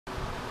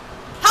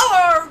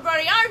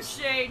everybody, I'm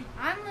Shade.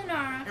 I'm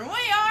Lenara. And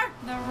we are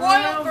The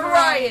Royal Royal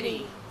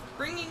Variety.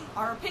 Bringing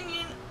our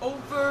opinion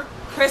over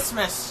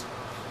Christmas.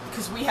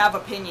 Because we have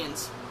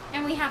opinions.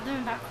 And we have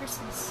them about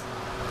Christmas.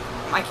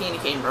 My candy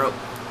cane broke.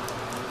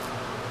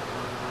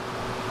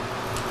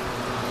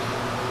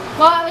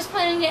 Well, I was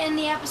planning to end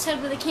the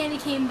episode with a candy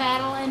cane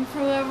battle, and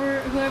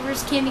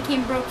whoever's candy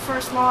cane broke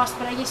first lost,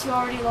 but I guess you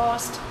already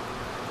lost.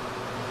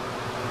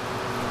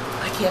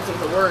 I can't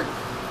think of the word.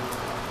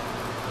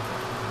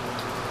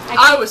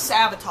 I was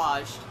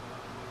sabotaged.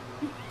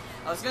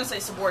 I was going to say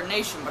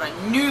subordination, but I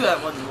knew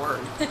that wasn't the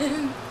word.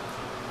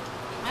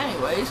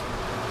 Anyways,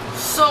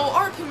 so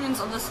our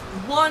opinions on this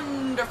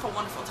wonderful,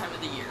 wonderful time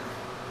of the year.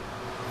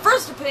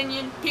 First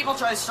opinion, people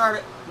try to start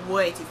it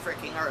way too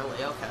freaking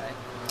early, okay?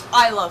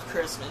 I love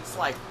Christmas,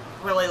 like,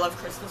 really love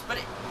Christmas, but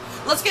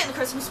let's get in the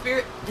Christmas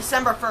spirit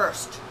December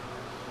 1st.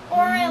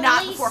 Or at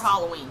not least, before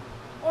Halloween.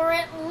 Or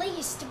at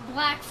least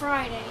Black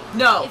Friday.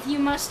 No. If you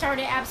must start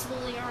it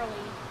absolutely early.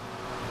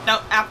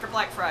 No, after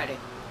Black Friday.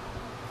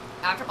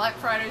 After Black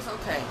Friday is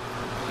okay.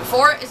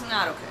 Before it is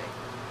not okay.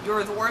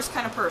 You're the worst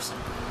kind of person.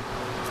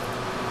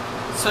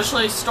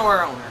 Especially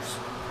store owners.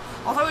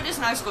 Although it is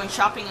nice going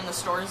shopping in the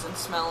stores and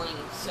smelling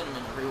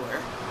cinnamon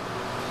everywhere.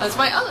 That's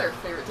my other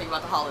favorite thing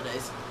about the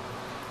holidays.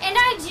 And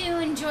I do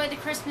enjoy the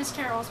Christmas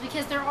carols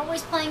because they're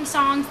always playing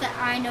songs that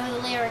I know the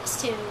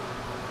lyrics to.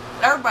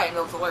 Everybody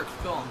knows the lyrics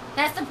to them.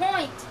 That's the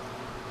point.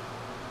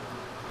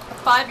 A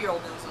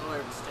 5-year-old knows the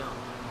lyrics to them.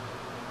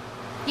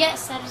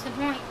 Yes, that is the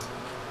point.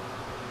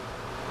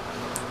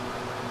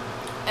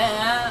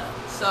 And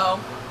so,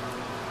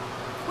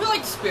 we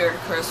like the spirit of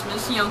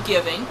Christmas, you know,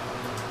 giving.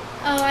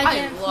 Oh,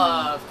 I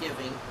love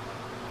giving.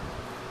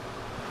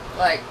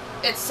 Like,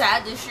 it's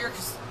sad this year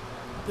because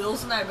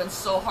bills and that have been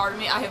so hard on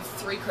me. I have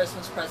 3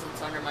 Christmas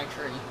presents under my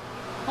tree.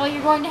 Well,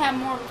 you're going to have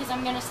more because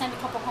I'm going to send a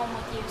couple home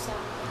with you, so.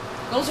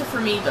 Those are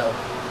for me, though.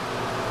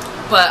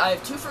 But I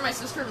have 2 for my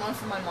sister and 1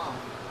 for my mom.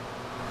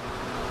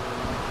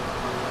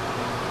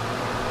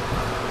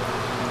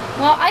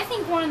 Well, I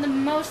think one of the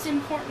most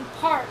important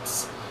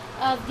parts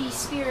of the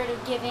spirit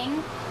of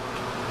giving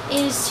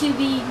is to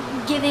be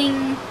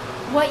giving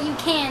what you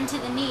can to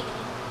the needy.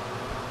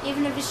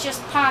 Even if it's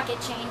just pocket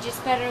change,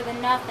 it's better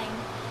than nothing.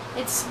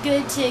 It's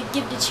good to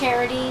give to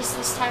charities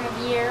this time of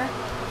year.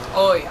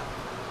 Oh, yeah.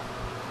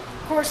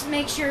 Of course,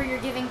 make sure you're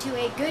giving to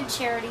a good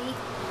charity,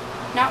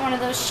 not one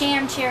of those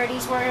sham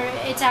charities where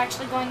it's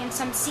actually going in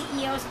some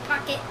CEO's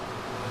pocket.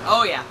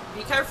 Oh, yeah.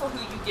 Be careful who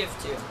you give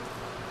to.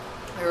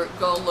 Or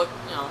go look,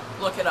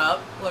 look it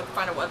up.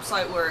 Find a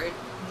website where it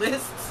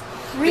lists.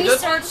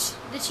 Research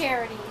the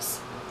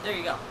charities. There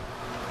you go.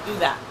 Do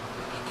that.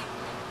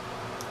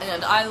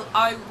 And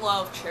I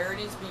love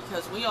charities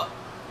because we all,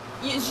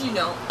 as you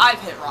know,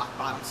 I've hit rock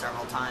bottom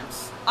several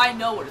times. I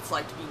know what it's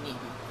like to be needy.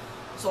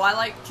 So I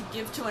like to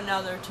give to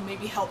another to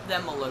maybe help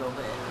them a little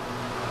bit.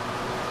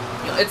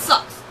 You know, it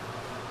sucks.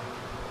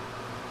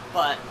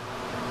 But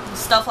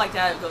stuff like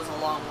that, it goes a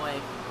long way.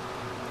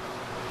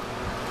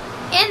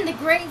 And the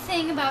great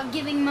thing about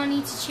giving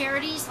money to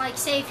charities, like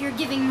say if you're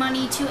giving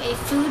money to a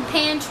food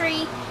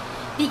pantry,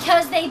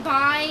 because they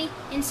buy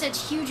in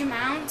such huge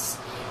amounts,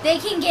 they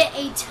can get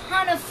a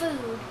ton of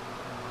food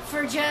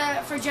for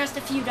just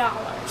a few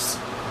dollars.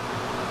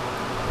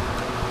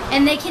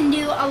 And they can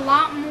do a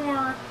lot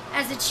more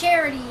as a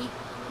charity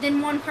than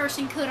one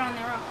person could on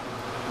their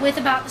own, with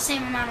about the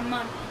same amount of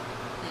money.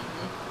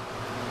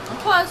 Mm-hmm. And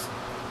plus,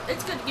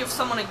 it's good to give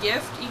someone a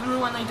gift, even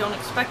when they don't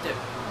expect it.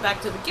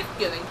 Back to the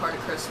gift-giving part of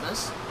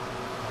Christmas.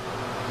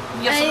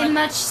 A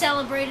much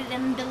celebrated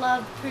and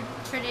beloved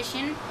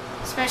tradition,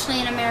 especially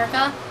in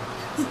America.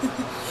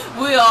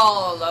 We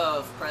all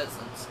love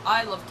presents.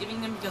 I love giving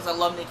them because I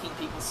love making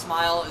people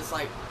smile. It's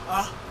like,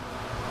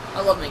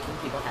 I love making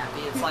people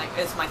happy. It's like,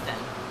 it's my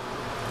thing.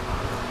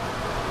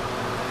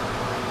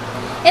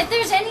 If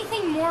there's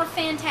anything more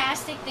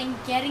fantastic than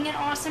getting an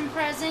awesome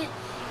present,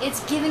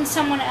 it's giving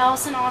someone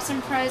else an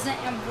awesome present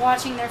and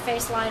watching their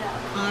face light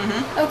up.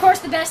 Mm-hmm. Of course,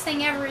 the best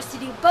thing ever is to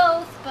do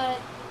both,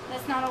 but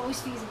that's not always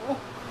feasible.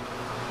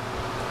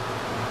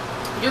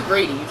 You're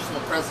greedy. You just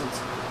want presents.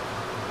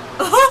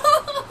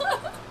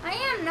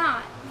 I am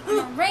not. I'm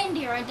a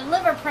reindeer. I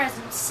deliver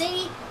presents.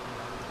 See?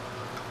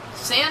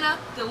 Santa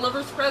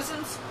delivers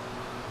presents.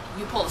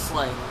 You pull the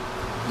sleigh.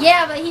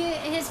 Yeah, but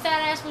his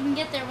fat ass wouldn't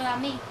get there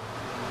without me.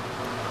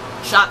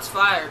 Shots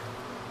fired.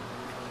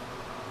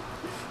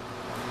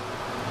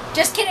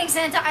 Just kidding,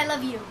 Santa. I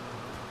love you.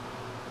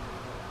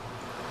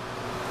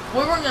 We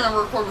were going to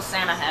record with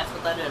Santa hats,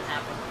 but that didn't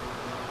happen.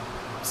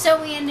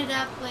 So we ended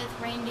up with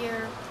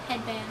reindeer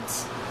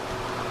headbands.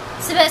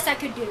 It's the best I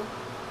could do.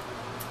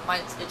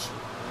 Mine's itchy.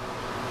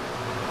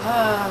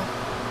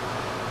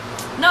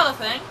 Another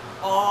thing,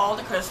 all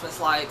the Christmas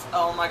lights.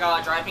 Oh my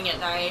god, driving at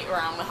night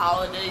around the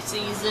holiday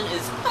season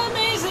is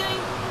amazing.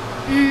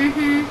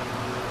 Mm-hmm.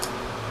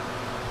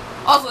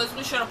 Also, as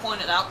we should have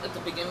pointed out at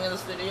the beginning of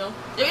this video,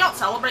 if you don't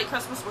celebrate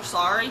Christmas, we're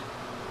sorry.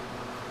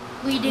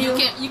 We do.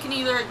 You can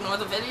either ignore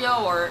the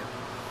video or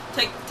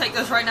take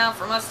this right now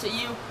from us to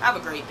you. Have a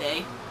great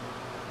day.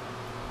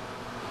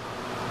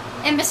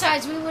 And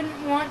besides, we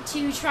wouldn't want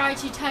to try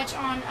to touch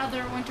on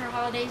other winter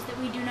holidays that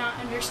we do not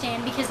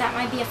understand because that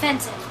might be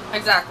offensive.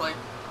 Exactly.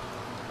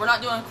 We're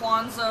not doing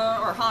Kwanzaa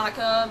or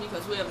Hanukkah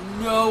because we have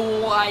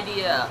no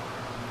idea.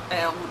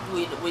 And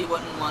we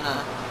wouldn't want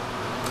to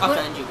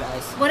offend you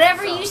guys.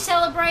 Whatever you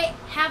celebrate,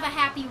 have a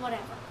happy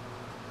whatever.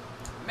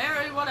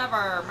 Merry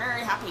whatever.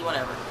 Merry happy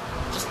whatever.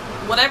 Just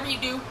whatever you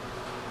do,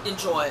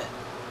 enjoy it.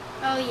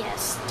 Oh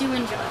yes, do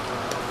enjoy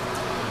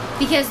it.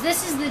 Because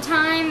this is the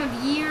time of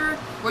year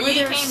where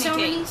there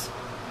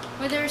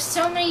are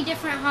so many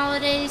different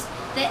holidays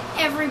that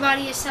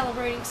everybody is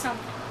celebrating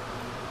something.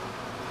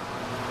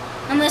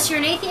 Unless you're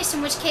an atheist,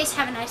 in which case,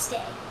 have a nice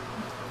day.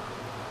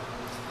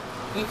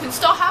 You can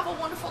still have a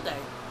wonderful day.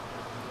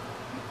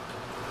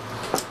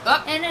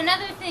 And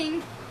another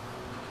thing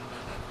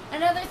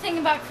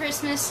about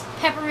Christmas,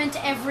 peppermint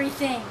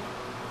everything.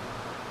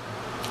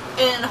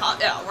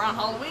 Around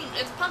Halloween,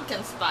 it's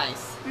pumpkin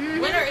spice.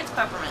 Winter, it's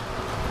peppermint.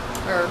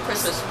 Or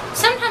Christmas.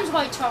 Sometimes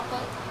white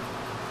chocolate.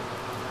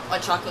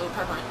 White chocolate with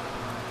peppermint.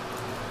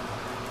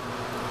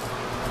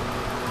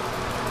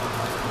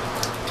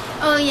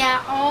 Oh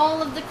yeah,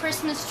 all of the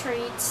Christmas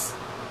treats.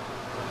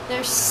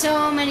 There's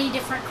so many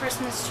different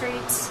Christmas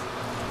treats.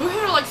 Who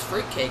here likes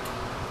fruitcake?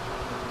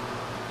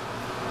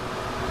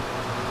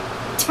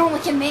 Don't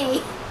look at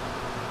me.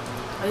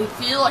 I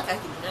feel like I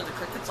can hear the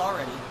crickets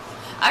already.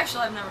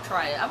 Actually, I've never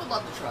tried it. I would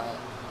love to try it.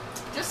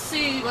 Just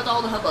see what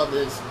all the hubbub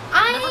is.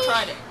 I've never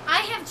tried it. I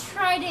have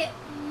tried it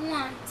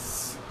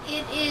once.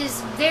 It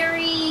is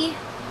very...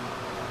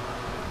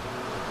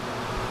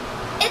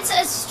 It's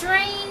a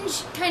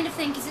strange kind of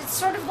thing because it's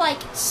sort of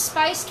like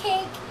spice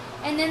cake,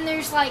 and then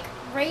there's like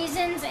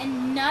raisins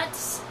and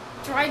nuts,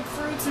 dried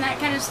fruits and that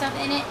kind of stuff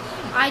in it.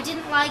 I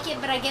didn't like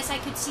it, but I guess I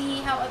could see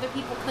how other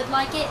people could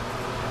like it.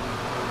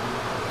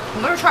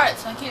 I've never tried it,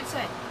 so I can't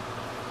say.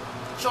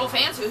 Show of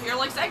hands, who here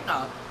likes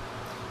eggnog?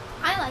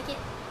 I like it.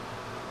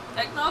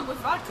 Eggnog with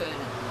vodka in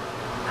it.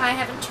 I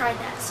haven't tried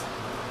that, so.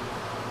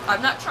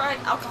 I've not tried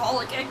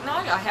alcoholic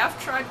eggnog. I have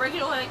tried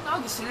regular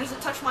eggnog. As soon as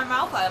it touched my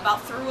mouth, I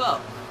about threw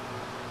up.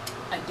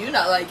 I do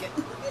not like it.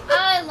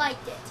 I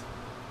liked it.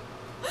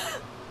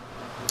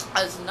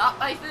 That's not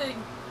my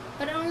thing.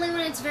 But only when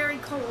it's very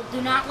cold. Do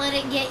not let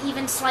it get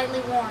even slightly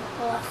warm.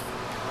 Ugh.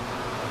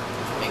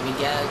 Make me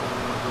gag.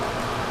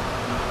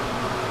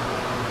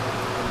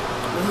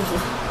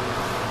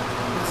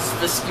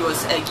 This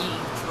viscous, eggy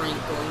drink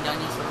going down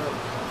your throat.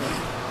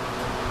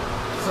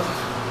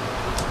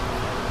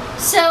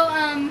 So,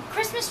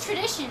 Christmas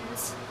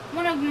traditions.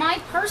 One of my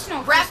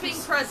personal wrapping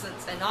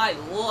presents, and I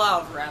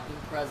love wrapping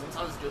presents.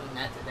 I was doing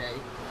that today.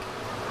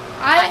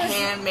 I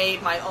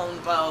handmade my own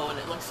bow, and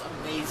it looks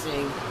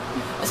amazing.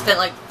 I spent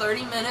like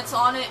 30 minutes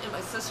on it, and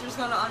my sister's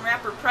going to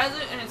unwrap her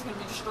present, and it's going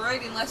to be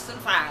destroyed in less than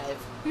 5.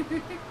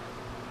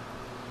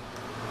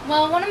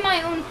 Well, one of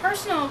my own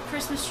personal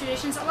Christmas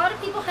traditions, a lot of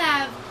people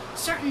have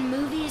certain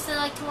movies they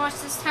like to watch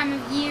this time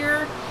of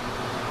year,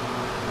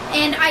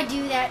 and I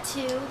do that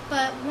too,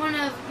 but one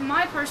of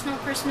my personal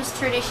Christmas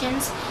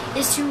traditions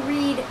is to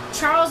read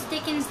Charles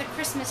Dickens' The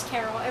Christmas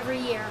Carol every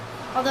year,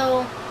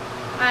 although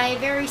I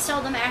very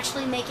seldom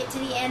actually make it to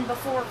the end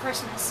before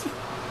Christmas.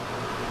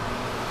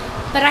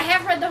 But I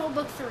have read the whole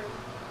book through.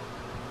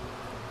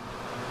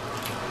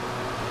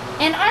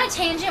 And on a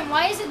tangent,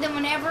 why is it that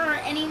whenever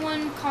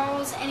anyone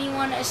calls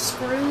anyone a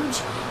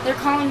Scrooge, they're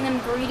calling them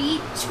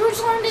greedy? Scrooge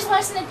learned his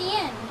lesson at the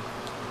end.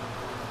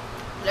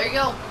 There you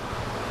go.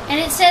 And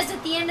it says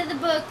at the end of the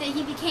book that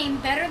he became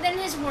better than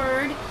his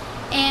word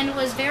and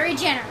was very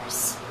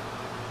generous.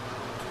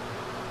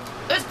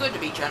 It's good to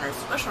be generous,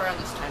 especially around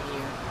this time of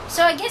year.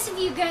 So I guess if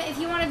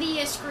you want to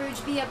be a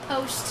Scrooge, be a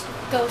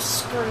post-ghost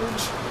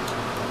Scrooge.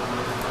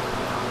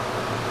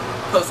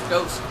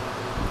 Post-ghost.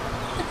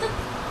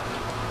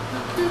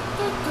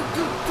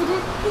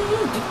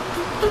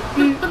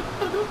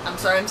 I'm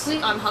sorry,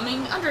 I'm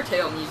humming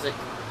Undertale music.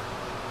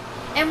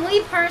 And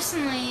we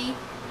personally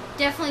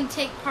definitely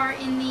take part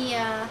in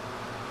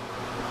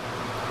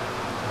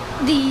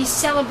the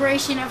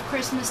celebration of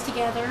Christmas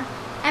together.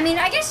 I mean,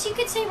 I guess you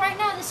could say right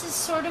now this is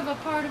sort of a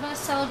part of us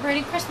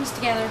celebrating Christmas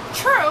together.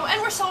 True,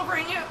 and we're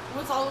celebrating it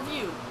with all of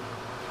you.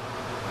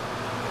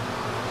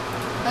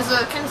 As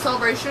a kind of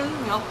celebration,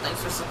 you know,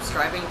 thanks for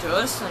subscribing to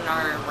us and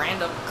our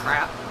random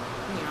crap,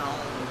 you know.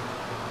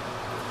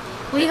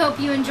 We hope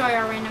you enjoy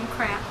our random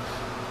crap.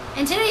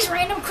 And today's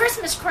random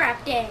Christmas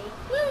crap day.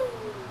 Woo!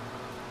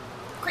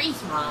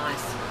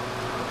 Christmas.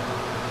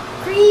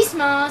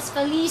 Christmas.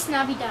 Feliz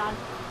Navidad.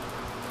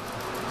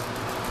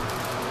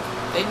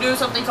 They do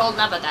something called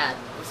Navidad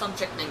with some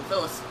chick named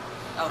Phyllis.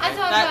 Okay,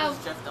 that was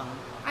Jeff Dunn.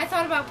 I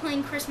thought about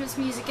playing Christmas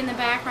music in the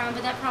background,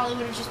 but that probably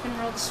would have just been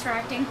real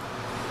distracting.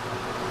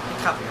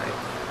 Copyright.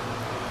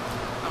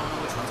 I don't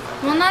know which one's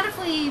copyright. Well, not if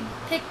we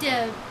picked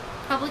a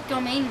public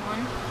domain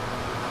one.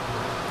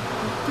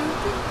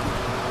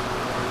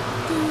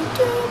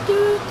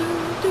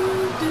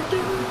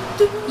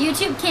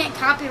 YouTube can't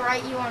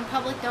copyright you on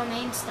public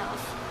domain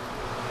stuff.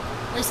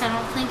 At least I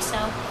don't think so.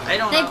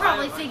 They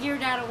probably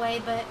figured out a way,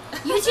 but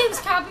YouTube's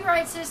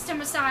copyright system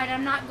aside,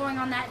 I'm not going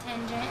on that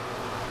tangent.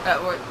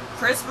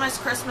 Christmas,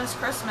 Christmas,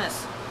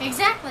 Christmas.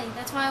 Exactly.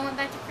 That's why I went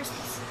back to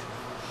Christmas.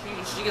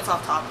 She gets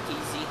off topic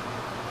easy.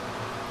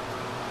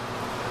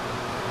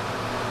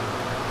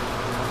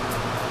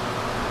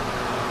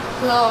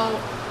 So,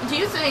 do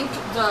you think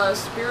the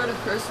spirit of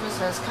Christmas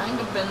has kind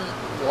of been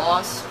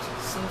lost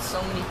since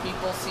so many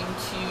people seem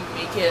to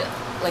make it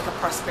like a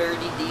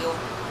prosperity deal?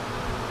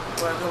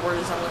 Whatever the word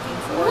is I'm looking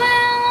for.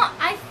 Well,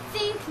 I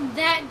think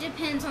that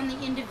depends on the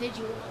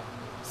individual.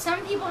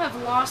 Some people have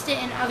lost it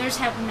and others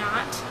have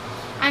not.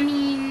 I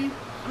mean,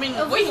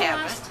 we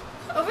haven't.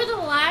 Over the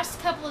last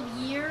couple of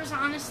years,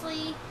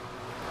 honestly,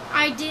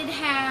 I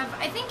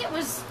think it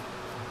was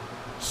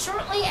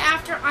shortly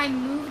after I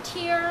moved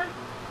here,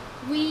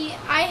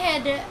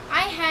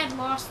 I had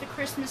lost the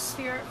Christmas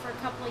spirit for a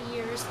couple of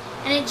years,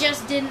 and it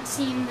just didn't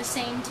seem the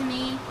same to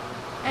me,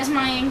 as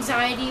my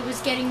anxiety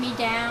was getting me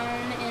down,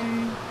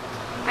 and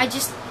I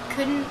just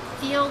couldn't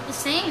feel the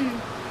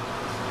same.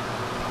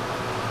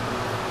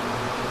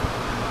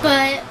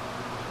 But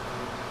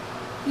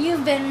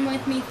you've been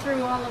with me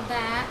through all of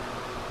that,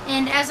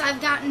 and as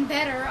I've gotten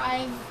better,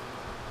 I've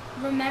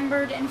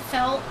remembered and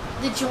felt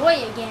the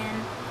joy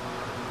again.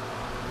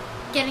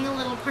 Getting a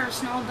little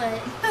personal, but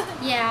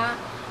yeah,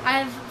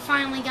 I've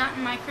finally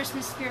gotten my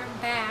Christmas spirit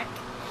back.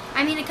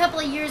 I mean, a couple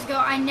of years ago,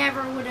 I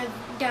never would have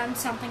done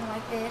something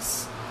like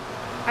this.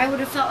 I would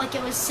have felt like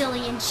it was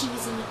silly and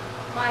cheesy.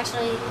 Well,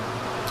 actually,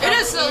 it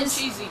is silly and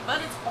cheesy, but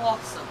it's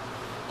awesome.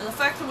 And the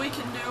fact that we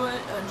can do it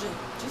and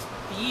just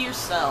be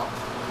yourself.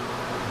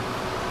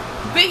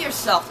 Be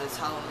yourself this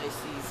holiday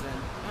season.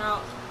 You know,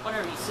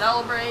 whatever you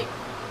celebrate,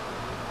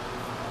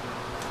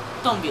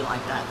 don't be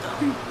like that,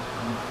 though.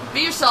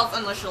 Be yourself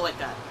unless you're like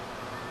that.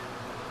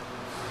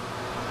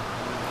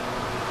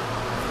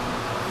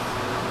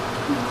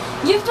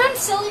 You've done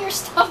sillier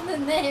stuff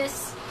than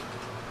this.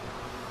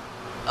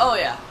 Oh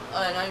yeah,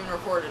 and I even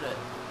recorded it.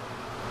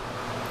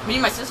 Me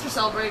and my sister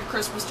celebrated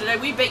Christmas today.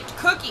 We baked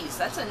cookies.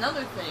 That's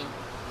another thing.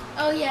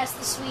 Oh yes,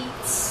 the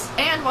sweets.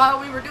 And while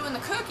we were doing the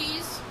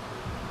cookies,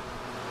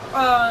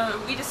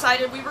 we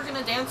decided we were going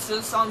to dance to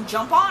the song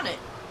Jump On It,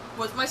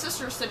 with my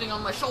sister sitting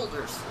on my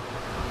shoulders.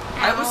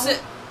 Ow.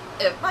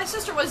 If my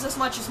sister weighs as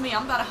much as me,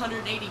 I'm about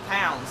 180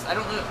 pounds. I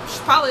don't know, she's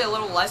probably a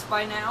little less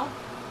by now,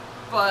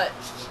 but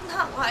she's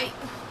not light.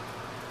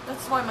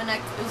 That's why my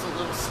neck is a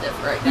little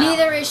stiff right now.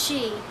 Neither is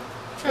she.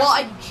 Well,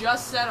 I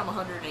just said I'm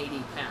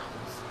 180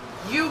 pounds.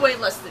 You weigh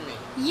less than me.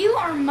 You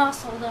are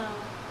muscle, though.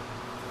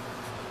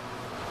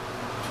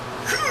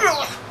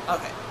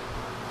 Okay.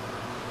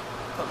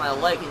 Put my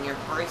leg in your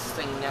brace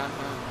thing down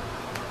here.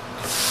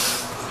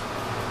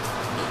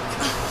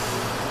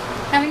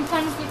 Having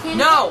fun with your candy?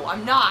 No,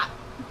 I'm not.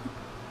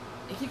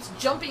 It keeps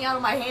jumping out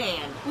of my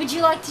hand. Would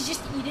you like to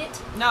just eat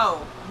it?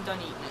 No, I'm done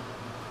eating it.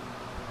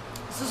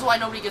 This is why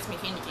nobody gets me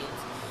candy canes.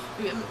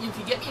 If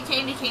you get me a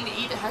candy cane to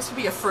eat, it has to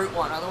be a fruit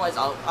one. Otherwise,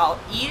 I'll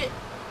eat it.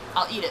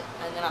 I'll eat it,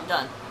 and then I'm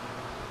done.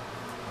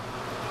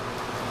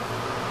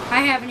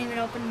 I haven't even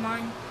opened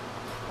mine.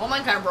 Well,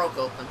 mine kind of broke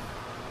open.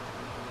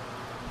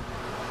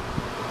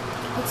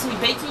 Let's see,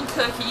 baking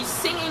cookies,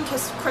 singing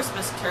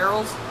Christmas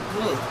carols.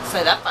 Ooh,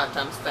 say that 5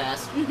 times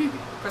fast.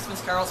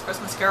 Christmas carols,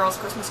 Christmas carols,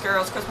 Christmas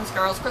carols, Christmas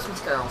carols,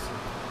 Christmas carols.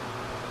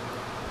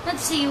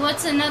 Let's see,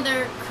 what's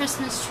another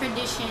Christmas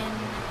tradition?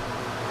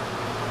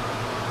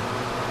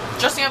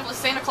 Dressing up like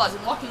Santa Claus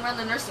and walking around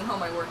the nursing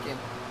home I work in.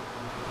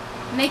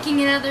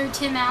 Making another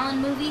Tim Allen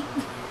movie?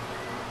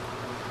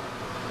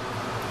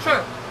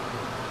 Sure.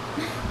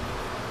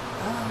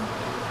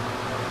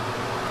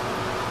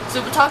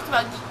 So we talked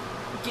about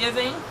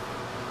giving,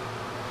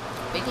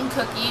 baking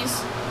cookies.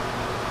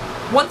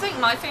 One thing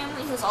my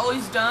family has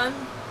always done,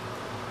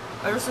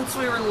 ever since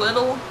we were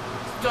little,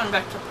 going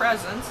back to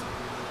presents,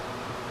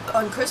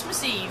 on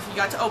Christmas Eve, you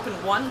got to open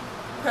one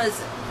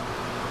present.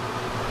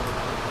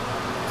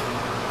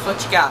 That's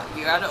what you got.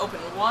 You got to open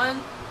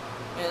one,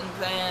 and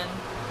then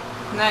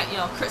that, you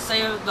know,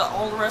 save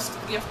all the rest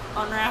of the gift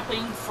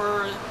unwrapping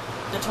for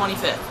the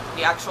 25th,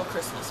 the actual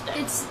Christmas day.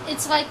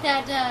 It's like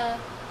that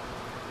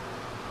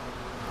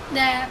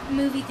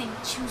movie thing,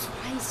 Choose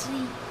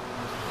Wisely.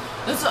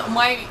 This is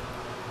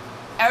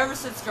ever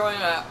since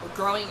growing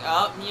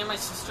up, me and my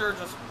sister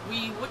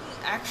we wouldn't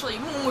actually,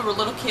 even when we were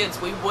little kids,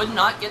 we would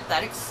not get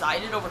that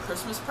excited over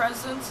Christmas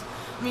presents.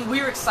 I mean,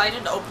 we were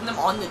excited to open them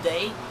on the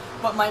day,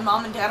 but my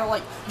mom and dad are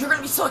like, "You're going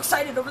to be so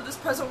excited over this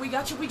present we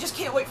got you, we just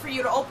can't wait for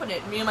you to open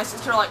it." And me and my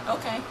sister are like,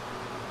 "Okay."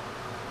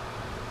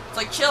 It's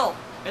like, chill,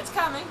 it's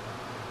coming.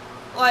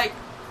 Like,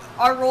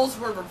 our roles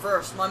were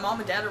reversed. My mom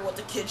and dad are what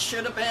the kids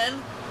should have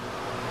been,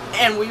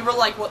 and we were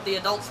like what the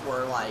adults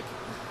were like.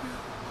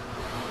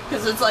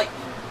 Because it's like,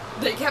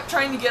 they kept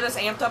trying to get us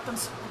amped up and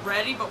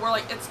ready, but we're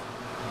like,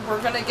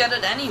 we're gonna get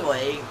it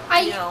anyway,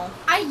 you know.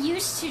 I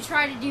used to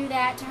try to do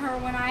that to her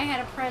when I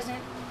had a present,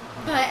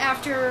 but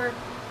after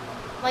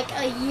like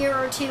a year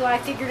or two, I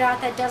figured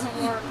out that doesn't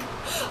work.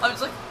 I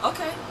was like,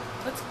 okay,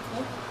 that's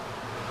cool.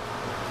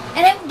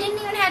 And it didn't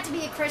even have to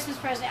be a Christmas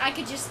present. I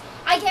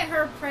get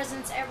her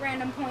presents at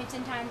random points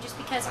in time just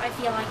because I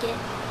feel like it.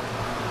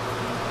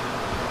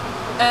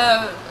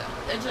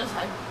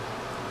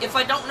 if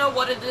I don't know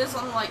what it is,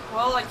 I'm like,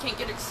 well, I can't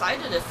get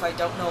excited if I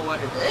don't know what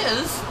it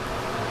is.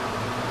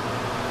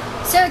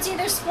 So it's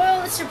either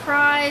spoil the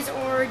surprise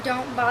or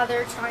don't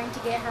bother trying to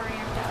get her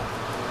amped up.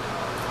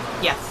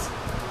 Yes.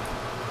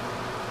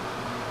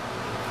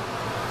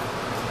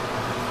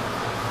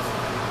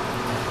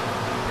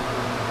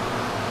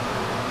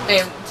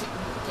 And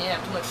can't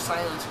have too much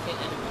silence. You can't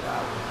edit it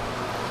out.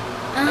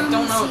 I don't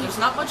know. There's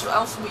not much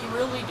else we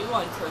really do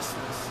on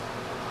Christmas.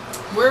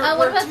 What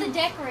about the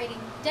decorating?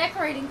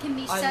 Decorating can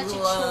be such a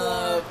chore. I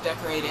love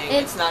decorating.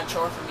 It's not a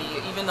chore for me,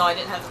 even though I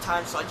didn't have the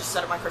time, so I just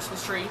set up my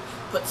Christmas tree,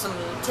 put some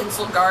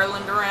tinsel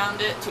garland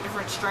around it, 2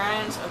 different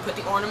strands, and put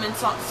the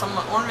ornaments on, some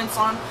ornaments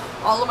on.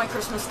 All of my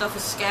Christmas stuff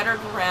is scattered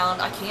around.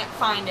 I can't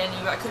find any.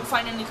 I couldn't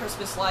find any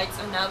Christmas lights,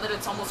 and now that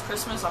it's almost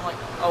Christmas, I'm like,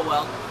 oh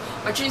well.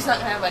 My tree's not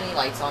going to have any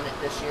lights on it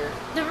this year.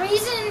 The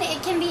reason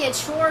it can be a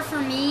chore for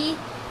me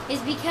is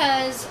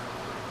because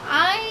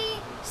I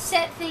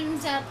set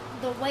things up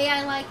the way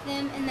I like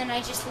them, and then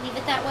I just leave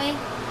it that way.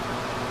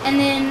 And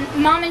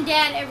then Mom and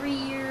Dad every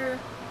year,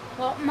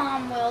 well,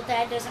 Mom will,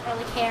 Dad doesn't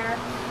really care.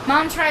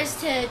 Mom tries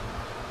to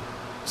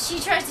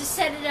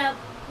set it up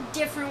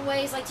different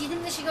ways. Like, do you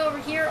think this should go over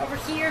here, over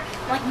here?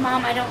 I'm like,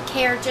 Mom, I don't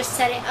care, just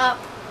set it up.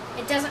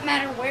 It doesn't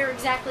matter where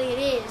exactly it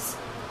is.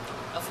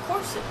 Of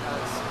course it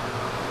does.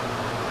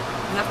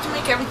 You have to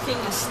make everything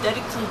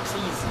aesthetically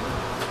pleasing.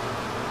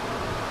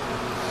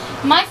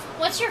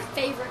 What's your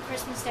favorite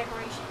Christmas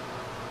decoration?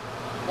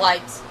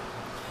 Lights.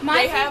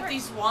 They have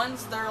these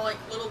ones that are like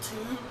little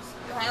tubes,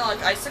 kind of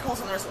like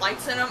icicles, and there's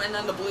lights in them, and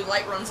then the blue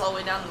light runs all the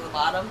way down to the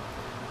bottom.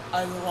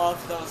 I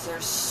love those.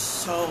 They're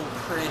so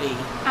pretty.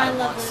 I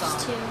love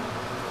those too.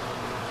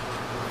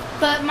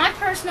 But my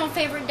personal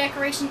favorite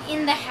decoration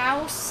in the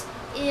house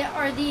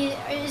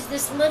is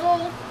this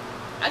little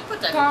I'd put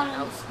that in the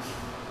house.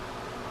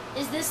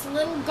 Is this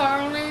little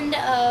garland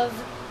of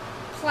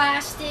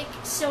plastic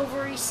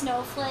silvery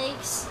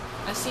snowflakes.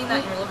 I've seen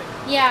that in your living room.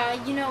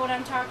 Yeah, you know what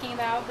I'm talking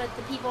about, but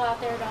the people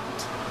out there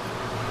don't.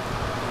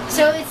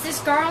 So it's this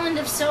garland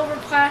of silver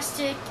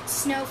plastic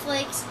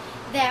snowflakes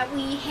that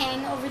we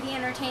hang over the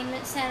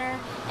entertainment center,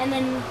 and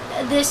then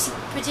this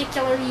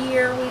particular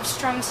year we've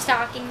strung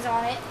stockings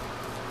on it.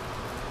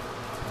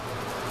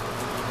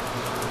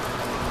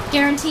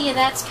 Guarantee you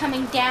that's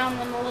coming down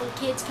when the little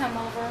kids come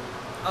over.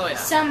 Oh yeah.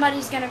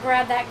 Somebody's gonna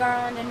grab that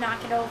garland and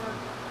knock it over.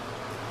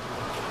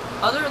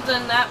 Other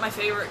than that, my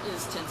favorite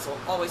is tinsel.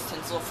 Always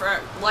tinsel. For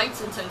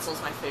lights and tinsel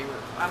is my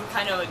favorite. I'm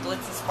kind of a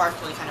glitzy,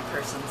 sparkly kind of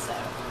person, so.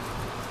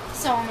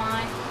 So am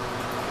I.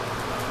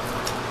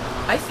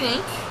 I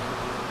think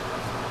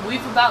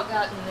we've about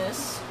gotten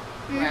this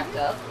wrapped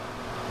up.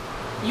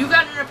 You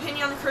got an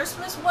opinion on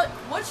Christmas?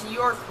 What's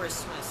your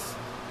Christmas?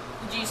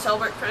 Do you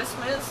celebrate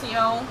Christmas? You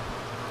know,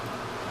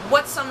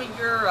 what's some of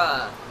your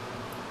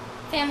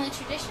family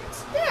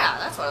traditions? Yeah,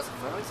 that's what I was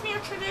looking for. What's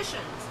your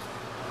traditions?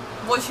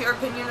 What's your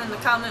opinion in the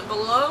comment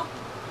below?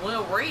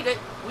 We'll read it.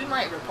 We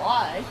might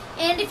reply.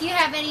 And if you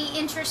have any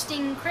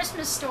interesting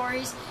Christmas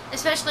stories,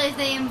 especially if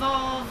they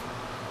involve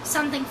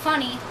something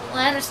funny,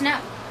 let us know.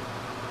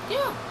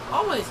 Yeah,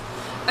 always.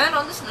 And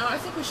on this note, I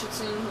think we should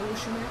sing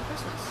 "Wish You Merry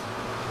Christmas."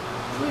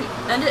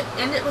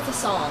 End it with a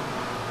song.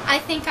 I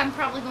think I'm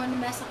probably going to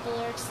mess up the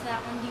lyrics to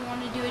that one. Do you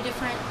want to do a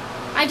different?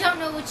 I don't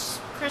know which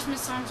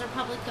Christmas songs are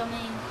public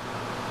domain.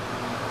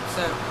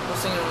 So we'll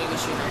sing it when we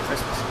wish you a Merry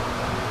Christmas.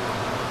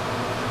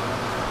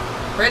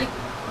 Ready?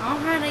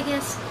 Alright, I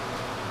guess.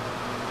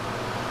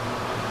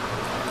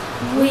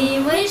 We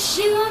wish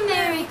you a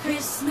Merry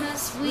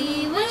Christmas.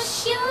 We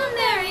wish you a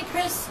Merry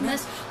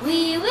Christmas.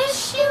 We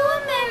wish you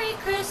a Merry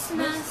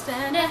Christmas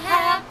and a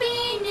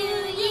Happy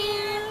New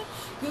Year.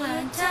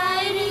 Good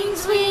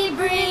tidings we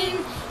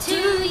bring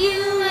to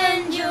you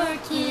and your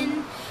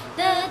kin.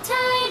 The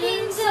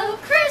tidings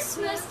of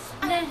Christmas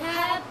and a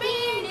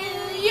Happy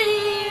New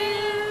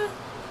Year.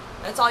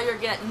 That's all you're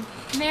getting.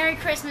 Merry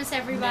Christmas,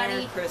 everybody.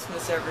 Merry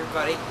Christmas,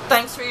 everybody.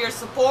 Thanks for your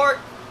support.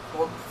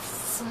 We're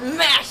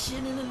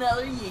smashing in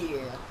another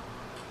year.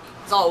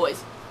 As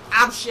always,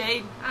 I'm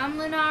Shade. I'm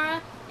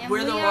Lunara. And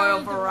we're the Royal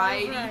Royal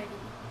Variety. I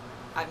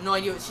have no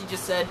idea what she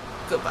just said.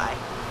 Goodbye.